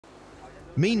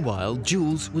Meanwhile,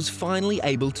 Jules was finally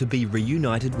able to be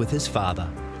reunited with his father.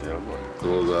 Yeah, it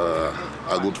was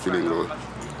a good feeling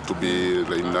to be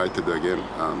reunited again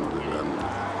and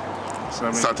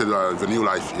started the new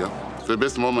life here. The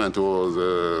best moment was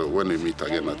when we meet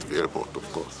again at the airport,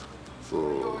 of course.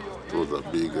 So it was a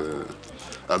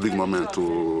big moment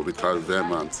to retrieve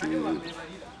them and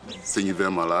seeing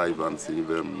them alive and seeing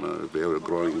them they were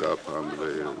growing up and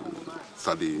they were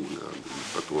studying.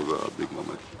 That was a big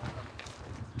moment.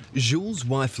 Jules'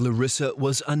 wife Larissa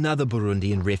was another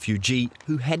Burundian refugee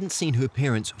who hadn't seen her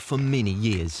parents for many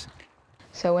years.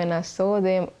 So when I saw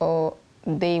them,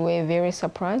 they were very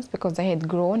surprised because I had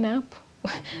grown up.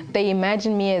 They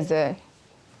imagined me as a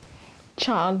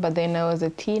child, but then I was a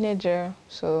teenager,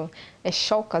 so a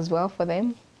shock as well for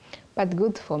them, but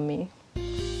good for me.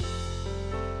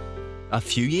 A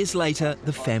few years later,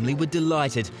 the family were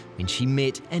delighted when she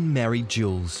met and married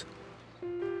Jules.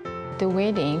 The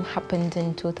wedding happened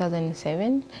in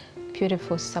 2007,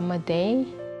 beautiful summer day.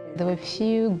 There were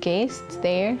few guests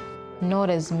there, not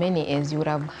as many as you would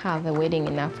have a wedding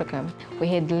in Africa. We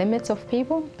had limits of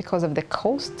people because of the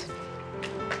cost.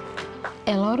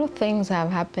 A lot of things have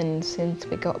happened since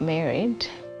we got married.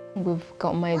 We've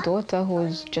got my daughter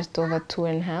who's just over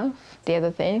 2.5. The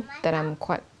other thing that I'm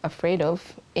quite afraid of,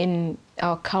 in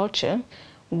our culture,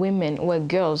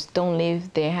 girls don't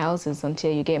leave their houses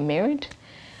until you get married.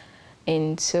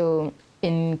 And so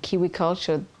in Kiwi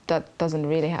culture, that doesn't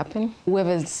really happen.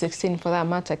 Whoever's 16 for that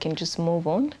matter can just move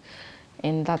on.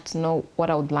 And that's not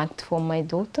what I would like for my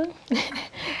daughter.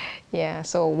 Yeah,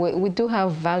 so we do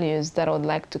have values that I would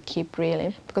like to keep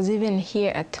really. Because even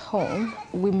here at home,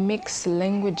 we mix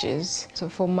languages. So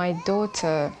for my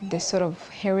daughter, the sort of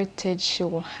heritage she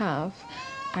will have,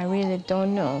 I really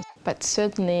don't know. But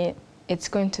certainly it's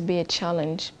going to be a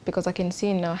challenge because I can see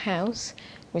in our house,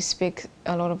 we speak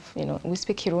a lot of, we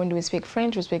speak Kirundi, we speak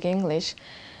French, we speak English,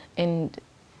 and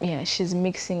yeah, she's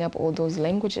mixing up all those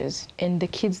languages. And the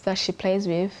kids that she plays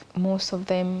with, most of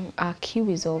them are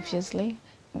Kiwis, obviously.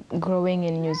 Growing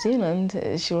in New Zealand,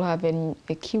 she'll have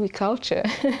a Kiwi culture.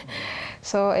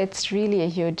 So it's really a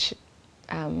huge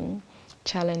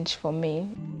challenge for me.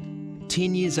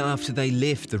 10 years after they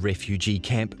left the refugee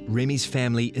camp, Remy's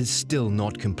family is still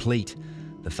not complete.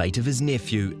 The fate of his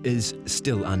nephew is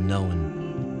still unknown.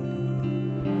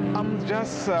 I'm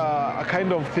just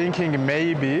kind of thinking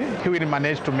maybe he will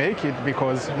manage to make it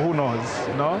because who knows,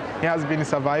 He has been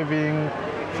surviving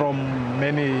from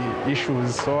many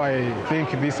issues, so I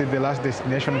think this is the last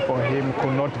destination for him.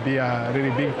 Could not be a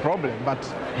really big problem, but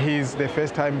he's the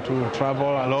first time to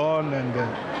travel alone and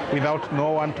without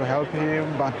no one to help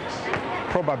him, but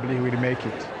probably he will make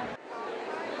it.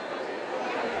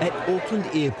 At Auckland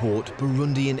Airport,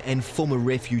 Burundian and former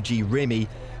refugee Remy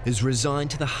is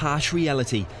resigned to the harsh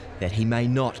reality that he may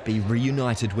not be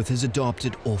reunited with his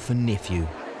adopted orphan nephew.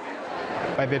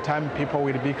 By the time people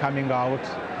will be coming out,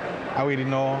 I will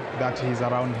know that he's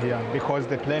around here because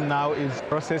the plane now is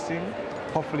processing.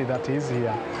 Hopefully that he's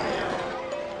here.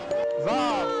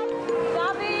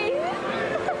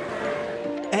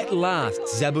 At last,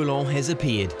 Zabulon has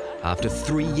appeared. After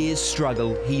 3 years'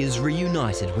 struggle, he is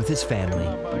reunited with his family.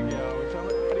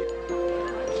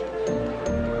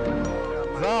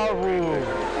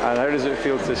 And how does it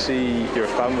feel to see your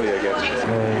family again?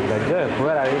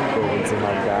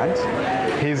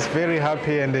 He's very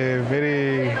happy and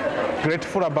very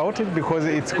grateful about it because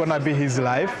it's going to be his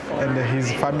life and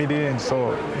his family, and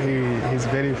so he's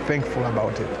very thankful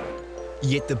about it.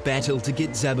 Yet the battle to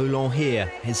get Zabulon here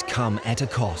has come at a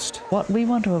cost. What we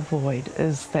want to avoid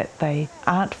is that they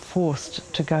aren't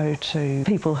forced to go to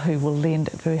people who will lend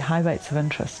at very high rates of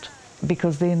interest,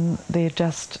 because then they're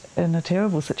just in a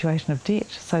terrible situation of debt,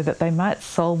 so that they might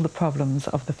solve the problems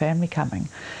of the family coming,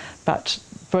 but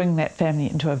bring that family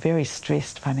into a very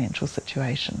stressed financial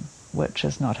situation, which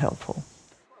is not helpful.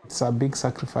 It's a big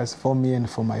sacrifice for me and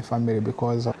for my family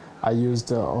because I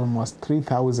used almost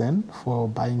 3,000 for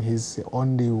buying his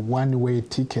only one-way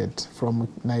ticket from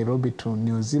Nairobi to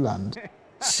New Zealand.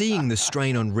 Seeing the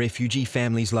strain on refugee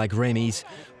families like Remy's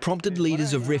prompted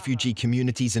leaders of refugee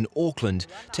communities in Auckland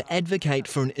to advocate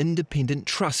for an independent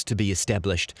trust to be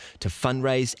established to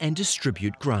fundraise and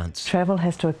distribute grants. Travel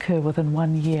has to occur within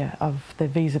 1 year of the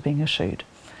visa being issued.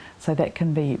 So that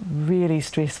can be really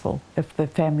stressful if the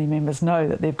family members know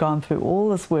that they've gone through all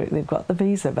this work, they've got the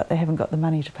visa, but they haven't got the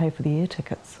money to pay for the air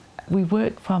tickets. We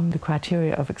work from the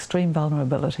criteria of extreme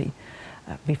vulnerability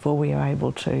before we are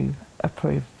able to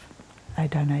approve a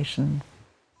donation.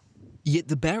 Yet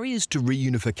the barriers to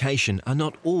reunification are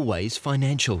not always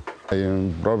financial. My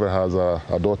brother has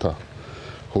a daughter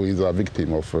who is a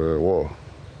victim of war.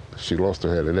 She lost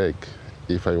her leg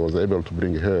If I was able to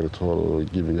bring her or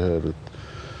giving her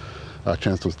a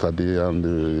chance to study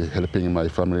and helping my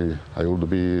family, I would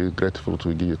be grateful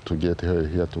to get her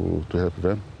here to help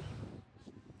them.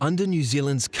 Under New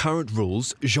Zealand's current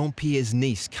rules, Jean-Pierre's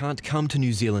niece can't come to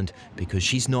New Zealand because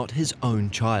she's not his own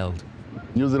child.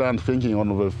 New Zealand thinking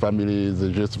on the family is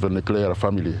just the nuclear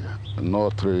family,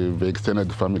 not the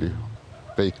extended family.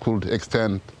 They could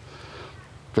extend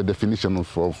the definition of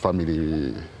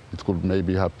family. It could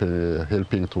maybe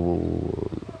helping to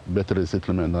better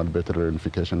settlement and better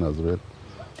reunification as well.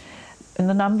 And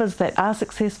the numbers that are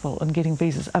successful in getting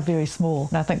visas are very small.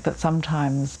 And I think that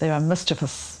sometimes there are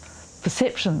mischievous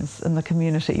perceptions in the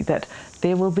community that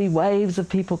there will be waves of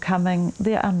people coming.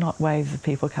 There are not waves of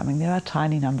people coming. There are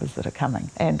tiny numbers that are coming.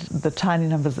 And the tiny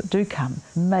numbers that do come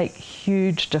make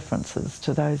huge differences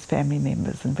to those family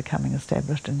members in becoming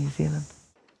established in New Zealand.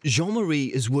 Jean-Marie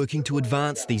is working to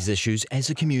advance these issues as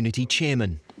a community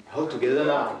chairman.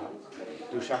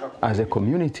 As a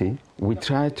community, we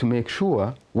try to make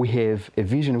sure we have a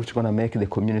vision which is going to make the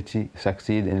community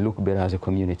succeed and look better as a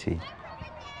community.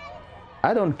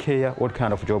 I don't care what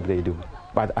kind of job they do,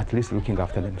 but at least looking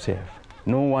after themselves.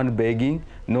 No one begging,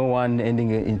 no one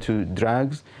ending into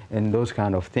drugs and those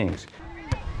kind of things.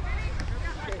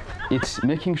 It's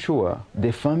making sure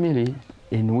the family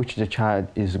in which the child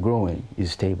is growing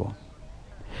is stable.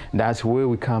 That's where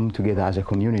we come together as a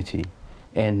community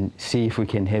and see if we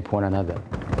can help one another.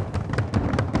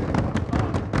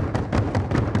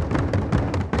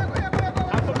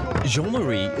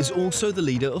 Jean-Marie is also the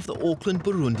leader of the Auckland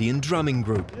Burundian drumming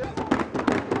group.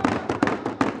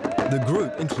 The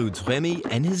group includes Remy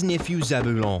and his nephew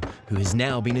Zabulon, who has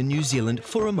now been in New Zealand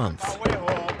for a month.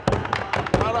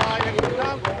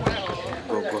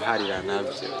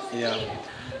 Yeah.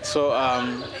 So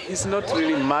he's not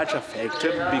really much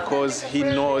affected because he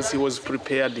knows, he was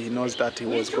prepared, he knows that he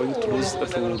was going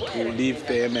to leave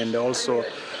them, and also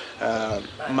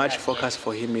much focus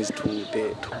for him is to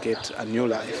get a new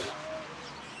life.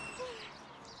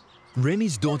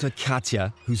 Remy's daughter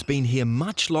Katya, who's been here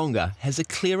much longer, has a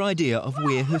clear idea of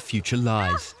where her future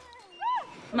lies.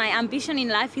 My ambition in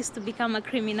life is to become a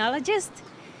criminologist.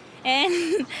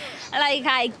 And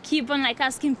I keep on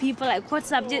asking people what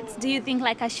subjects do you think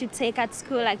I should take at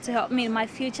school to help me in my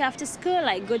future after school,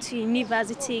 go to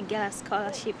university, get a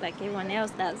scholarship like everyone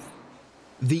else does.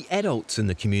 The adults in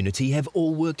the community have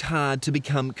all worked hard to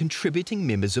become contributing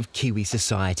members of Kiwi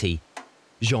society.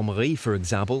 Jean-Marie, for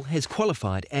example, has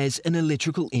qualified as an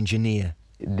electrical engineer.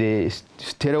 The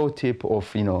stereotype of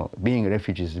being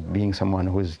refugees, being someone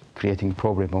who's creating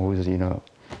problem or who's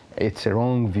it's a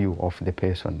wrong view of the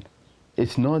person.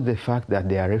 It's not the fact that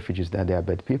they are refugees that they are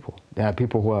bad people. There are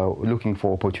people who are looking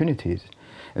for opportunities.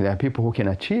 And there are people who can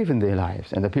achieve in their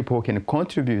lives, and there are people who can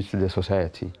contribute to the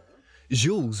society.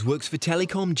 Jules works for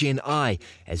Telecom Gen I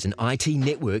as an IT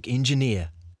network engineer.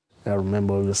 I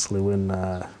remember obviously when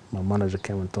my manager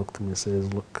came and talked to me and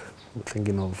says, look, we're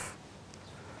thinking of,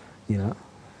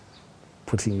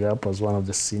 putting you up as one of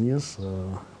the seniors.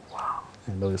 Wow.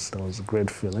 And obviously that was a great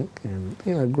feeling, and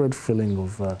a great feeling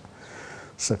of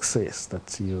success that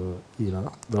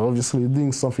they're obviously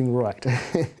doing something right.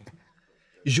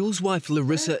 Jules' wife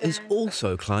Larissa is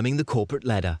also climbing the corporate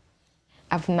ladder.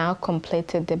 I've now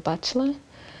completed the bachelor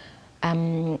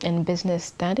in business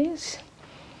studies,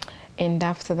 and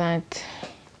after that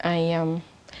I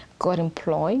got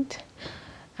employed.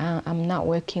 I'm now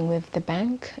working with the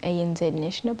bank, ANZ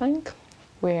National Bank,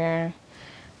 where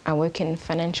I work in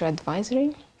financial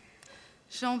advisory.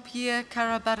 Jean-Pierre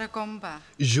Karabaragomba.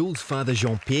 Jules' father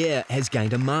Jean-Pierre has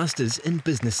gained a master's in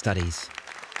business studies.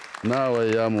 Now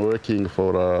I am working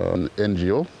for an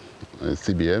NGO,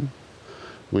 CBM,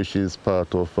 which is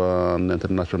part of an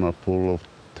international pool of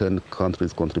 10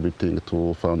 countries contributing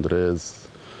to fundraise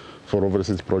for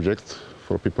overseas projects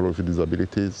for people with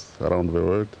disabilities around the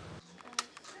world.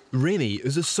 Remy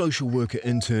is a social worker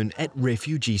intern at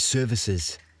Refugee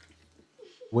Services.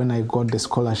 When I got the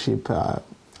scholarship,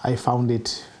 I found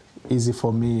it easy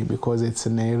for me because it's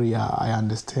an area I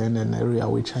understand, an area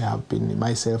which I have been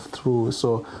myself through.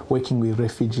 So working with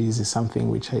refugees is something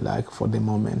which I like for the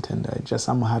moment, and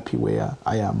I'm happy where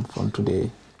I am from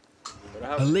today.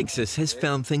 Alexis has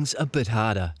found things a bit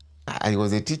harder. I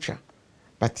was a teacher,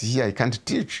 but here I can't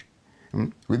teach.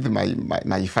 With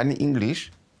my funny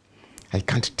English, I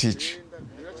can't teach.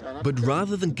 But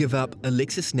rather than give up,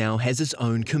 Alexis now has his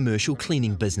own commercial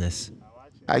cleaning business.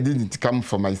 I didn't come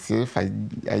for myself, I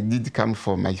did come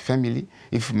for my family.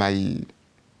 If my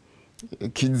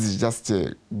kids just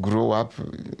grow up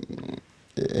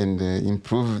and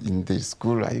improve in the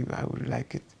school, I would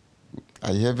like it.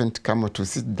 I haven't come to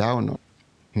sit down.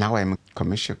 Now I'm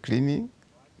commercial cleaning.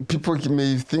 People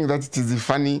may think that it is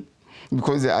funny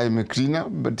because I'm a cleaner,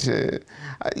 but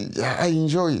I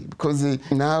enjoy it because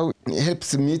now it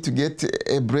helps me to get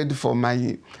a bread for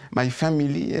my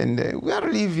family, and we are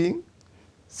living.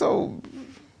 So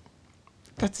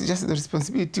that's just the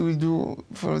responsibility we do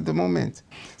for the moment.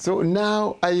 So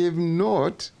now I am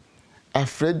not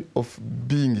afraid of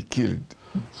being killed.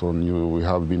 So we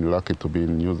have been lucky to be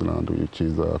in New Zealand, which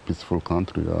is a peaceful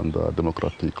country and a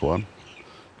democratic one.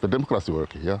 The democracy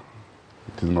works here.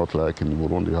 It is not like in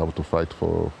Burundi, you have to fight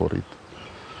for it.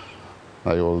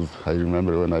 I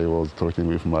remember when I was talking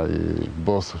with my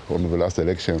boss on the last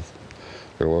elections,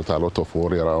 there was a lot of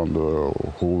worry around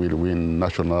who will win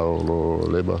national or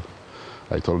Labour.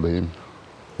 I told him,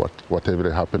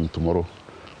 whatever happens tomorrow,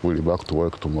 we'll be back to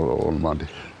work tomorrow on Monday.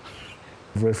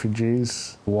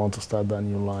 Refugees want to start their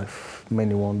new life.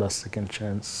 Many want that second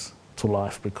chance to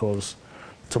life because,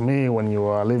 to me, when you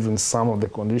are living some of the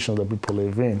conditions that people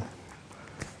live in,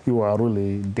 you are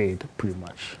really dead, pretty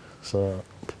much. So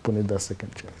people need that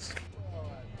second chance.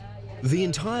 The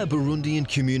entire Burundian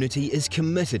community is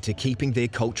committed to keeping their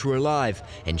culture alive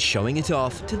and showing it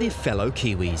off to their fellow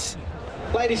Kiwis.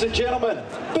 Ladies and gentlemen,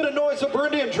 bit of noise for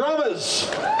Burundian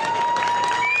drummers.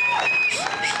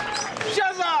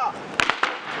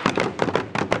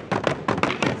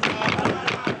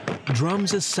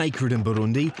 Drums are sacred in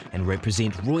Burundi and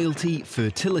represent royalty,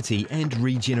 fertility and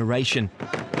regeneration.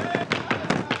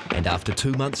 And after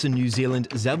 2 months in New Zealand,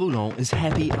 Zabulon is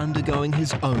happy undergoing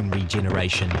his own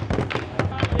regeneration.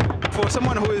 For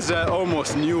someone who is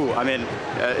almost new, I mean,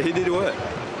 he did well.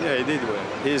 Yeah, he did well.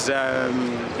 He's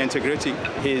integrating.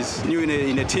 He's new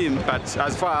in a team, but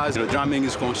as far as drumming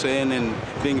is concerned and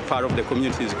being part of the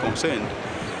community is concerned,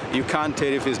 you can't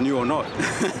tell if he's new or not.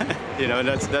 You know,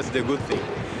 that's the good thing.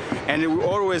 And we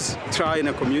always try in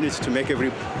a community to make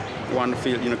everyone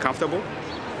feel comfortable,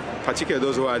 particularly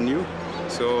those who are new.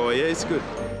 So yeah, it's good.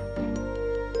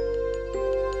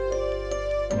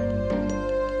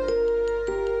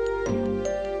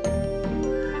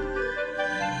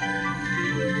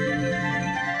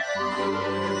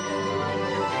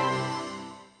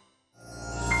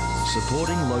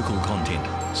 Supporting local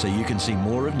content so you can see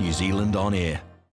more of New Zealand on air.